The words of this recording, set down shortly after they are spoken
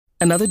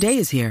Another day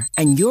is here,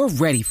 and you're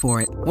ready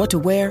for it. What to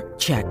wear?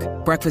 Check.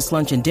 Breakfast,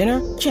 lunch, and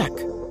dinner? Check.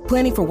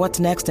 Planning for what's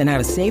next and how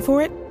to save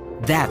for it?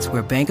 That's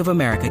where Bank of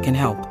America can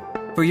help.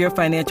 For your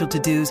financial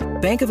to-dos,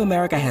 Bank of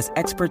America has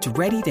experts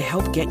ready to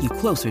help get you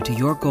closer to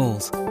your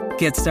goals.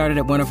 Get started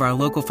at one of our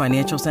local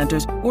financial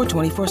centers or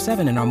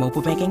 24/7 in our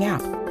mobile banking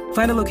app.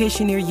 Find a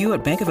location near you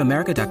at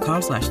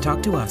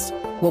bankofamerica.com/talktous.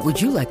 What would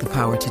you like the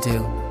power to do?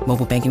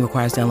 Mobile banking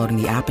requires downloading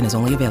the app and is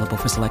only available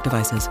for select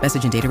devices.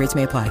 Message and data rates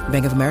may apply.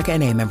 Bank of America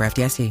N.A., member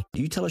FDIC.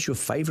 You tell us your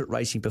favourite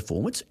racing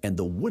performance and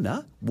the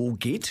winner will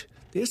get...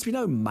 There has to be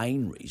no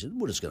main reason.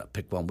 We're just going to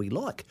pick one we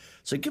like.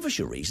 So give us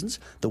your reasons.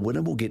 The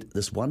winner will get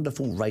this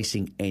wonderful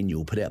racing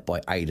annual put out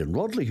by Aidan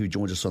Rodley, who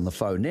joins us on the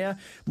phone now.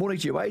 Morning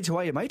to you, Aidan. How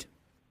are you, mate?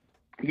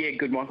 Yeah,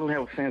 good, Michael.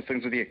 How's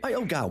things with you? Hey,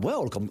 I'm going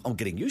well. Look, I'm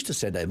getting used to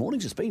Saturday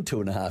mornings. It's been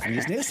 2.5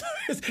 years now. So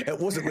it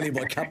wasn't really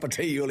my cup of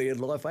tea early in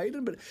life,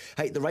 Aidan. But,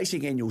 hey, the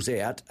racing annual's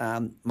out.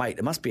 Mate,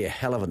 it must be a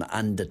hell of an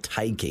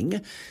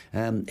undertaking.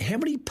 How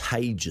many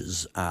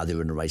pages are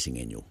there in the racing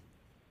annual?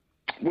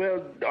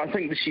 Well, I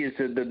think this year's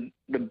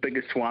the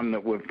biggest one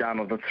that we've done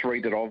of the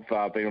three that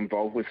I've been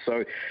involved with.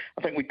 So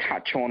I think we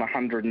touch on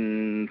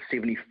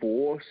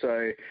 174.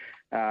 So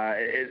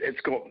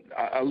it's got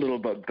a little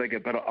bit bigger,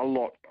 but a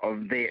lot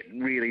of that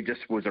really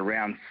just was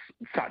around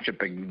such a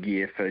big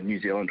year for New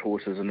Zealand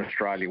horses in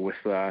Australia with,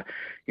 the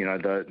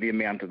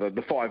amount of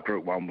the 5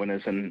 Group 1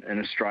 winners in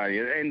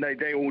Australia. And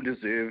they all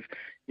deserve,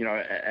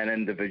 an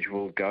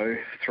individual go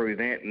through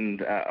that.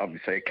 And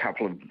obviously a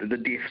couple of the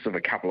deaths of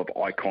a couple of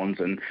icons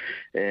in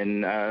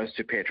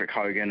Sir Patrick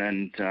Hogan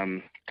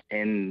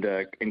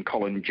and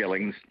Colin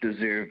Gillings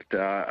deserved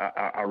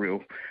a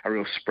real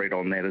spread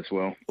on that as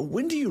well.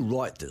 When do you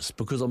write this?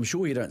 Because I'm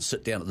sure you don't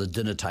sit down at the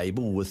dinner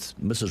table with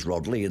Mrs.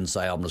 Rodley and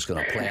say, I'm just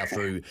going to plough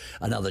through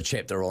another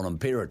chapter on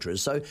Imperatriz.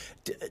 So,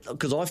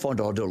 because I find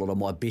I do a lot of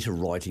my better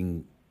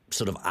writing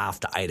sort of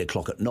after 8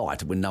 o'clock at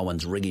night when no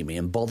one's ringing me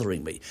and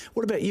bothering me.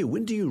 What about you?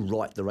 When do you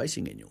write the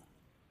racing annual?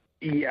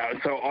 Yeah,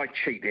 so I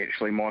cheat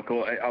actually,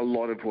 Michael. A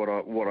lot of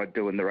what I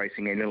do in the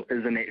racing annual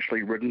isn't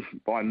actually written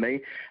by me.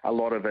 A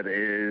lot of it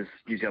is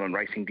New Zealand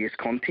Racing Desk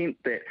content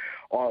that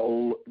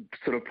I'll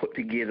sort of put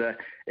together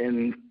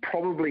in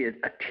probably a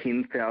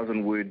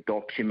 10,000 word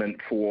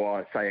document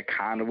for, say, a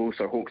carnival,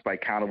 so Hawke's Bay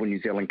Carnival,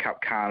 New Zealand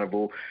Cup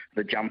Carnival,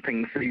 the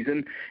jumping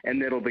season, and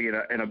that'll be in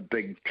a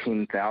big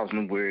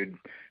 10,000 word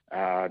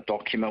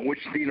document,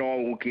 which then I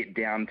will get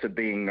down to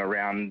being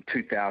around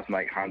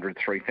 2,800,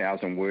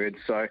 3,000 words.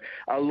 So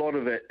a lot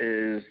of it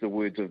is the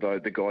words of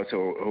the guys who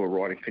are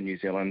writing for New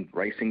Zealand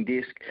Racing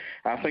Desk.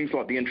 Things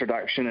like the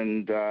introduction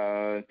and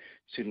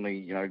certainly,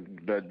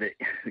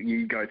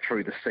 you go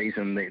through the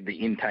season,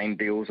 the Entane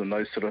deals and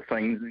those sort of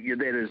things. Yeah,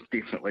 that is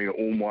definitely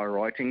all my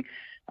writing.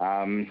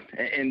 And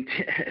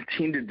it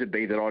tended to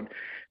be that I'd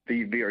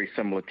be very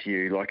similar to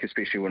you, like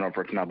especially when I've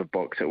written other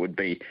books, it would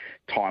be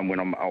time when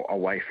I'm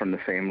away from the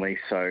family.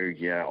 So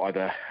yeah,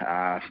 either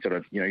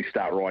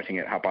start writing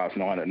at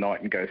 9:30 at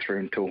night and go through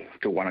until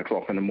 1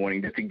 o'clock in the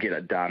morning just to get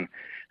it done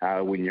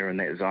when you're in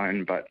that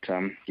zone. But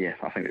I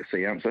think that's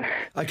the answer.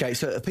 Okay,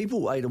 so if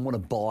people, Aidan, want to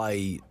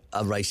buy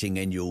a racing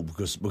annual,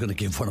 because we're going to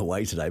give one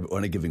away today, but we're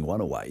only giving one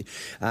away.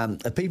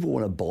 If people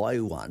want to buy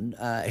one,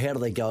 how do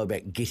they go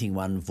about getting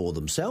one for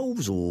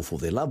themselves or for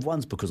their loved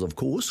ones? Because, of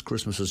course,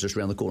 Christmas is just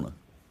around the corner.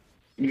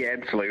 Yeah,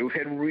 absolutely. We've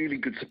had really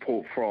good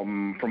support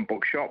from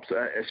bookshops,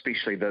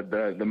 especially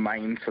the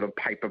main sort of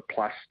paper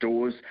plus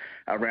stores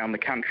around the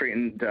country,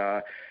 and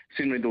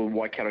certainly the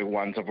Waikato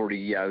ones. I've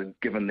already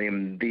given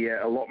them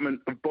their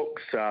allotment of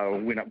books.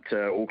 Went up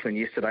to Auckland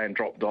yesterday and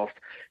dropped off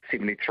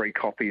 73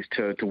 copies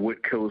to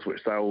Whitkills,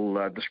 which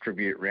they'll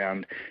distribute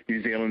around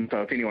New Zealand.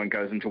 So if anyone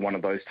goes into one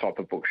of those type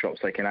of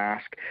bookshops, they can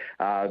ask.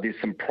 There's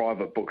some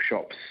private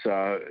bookshops,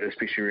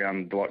 especially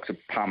around the likes of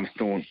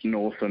Palmerston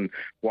North and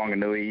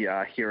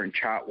Wanganui, here in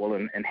Chartwell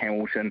and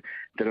Hamilton,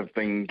 that have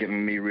been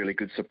giving me really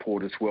good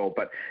support as well.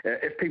 But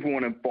if people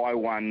want to buy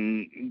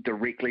one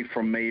directly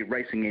from me,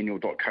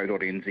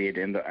 racingannual.co.nz,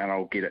 and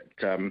I'll get it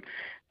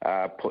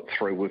put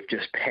through. We've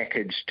just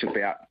packaged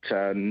about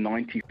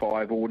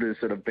 95 orders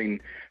that have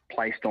been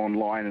placed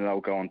online, and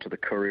they'll go on to the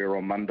courier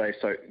on Monday.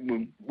 So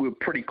we're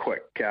pretty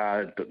quick.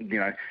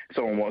 If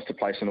someone wants to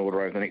place an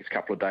order over the next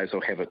couple of days,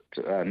 I'll have it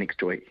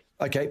next week.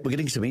 Okay, we're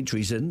getting some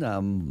entries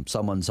in.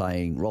 Someone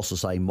saying, Ross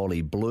is saying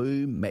Molly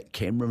Bloom, Matt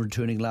Cameron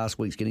returning last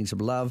week's getting some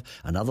love,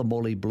 another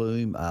Molly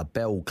Bloom,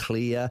 Belle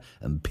Clear,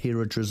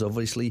 Imperatriz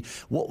obviously.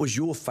 What was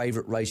your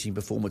favourite racing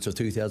performance of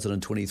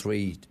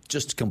 2023,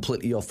 just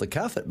completely off the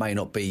cuff? It may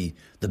not be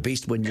the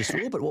best win you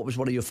saw, but what was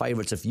one of your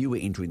favourites if you were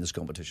entering this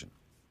competition?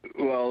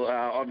 Well,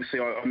 obviously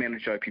I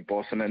manage Opie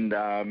Bosson,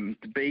 and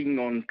being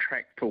on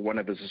track for one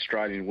of his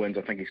Australian wins,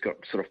 I think he's got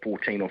sort of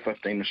 14 or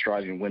 15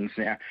 Australian wins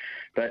now,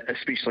 but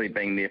especially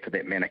being there for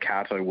that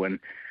Manikato win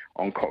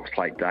on Cox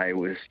Plate Day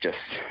was just,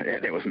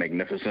 that was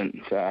magnificent.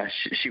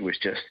 She was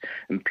just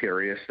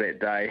imperious that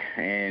day,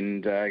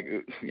 and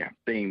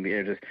being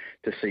there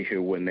to see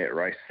her win that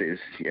race,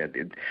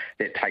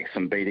 that takes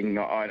some beating.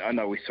 I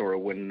know we saw her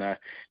win the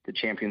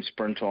champion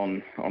sprint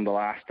on the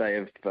last day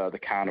of the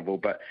carnival,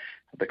 but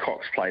the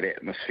Cox Plate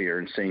atmosphere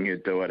and seeing her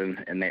do it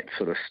in that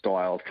sort of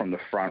style from the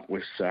front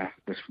was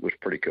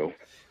pretty cool.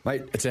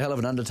 Mate, it's a hell of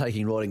an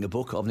undertaking writing a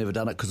book. I've never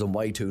done it because I'm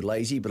way too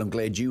lazy, but I'm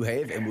glad you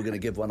have, and we're going to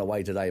give one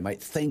away today,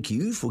 mate. Thank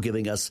you for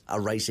giving us a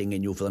racing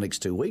annual for the next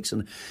 2 weeks,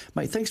 and,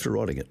 mate, thanks for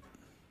writing it.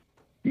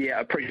 Yeah,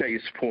 I appreciate your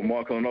support,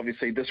 Michael, and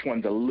obviously this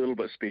one's a little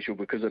bit special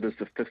because it is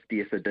the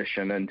 50th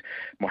edition, and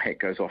my hat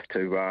goes off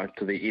to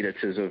the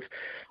editors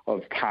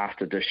of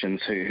past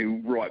editions who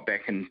right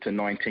back into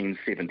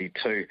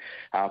 1972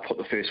 put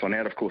the first one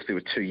out. Of course, there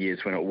were 2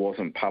 years when it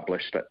wasn't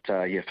published, but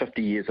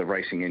 50 years of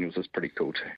racing annuals is pretty cool too.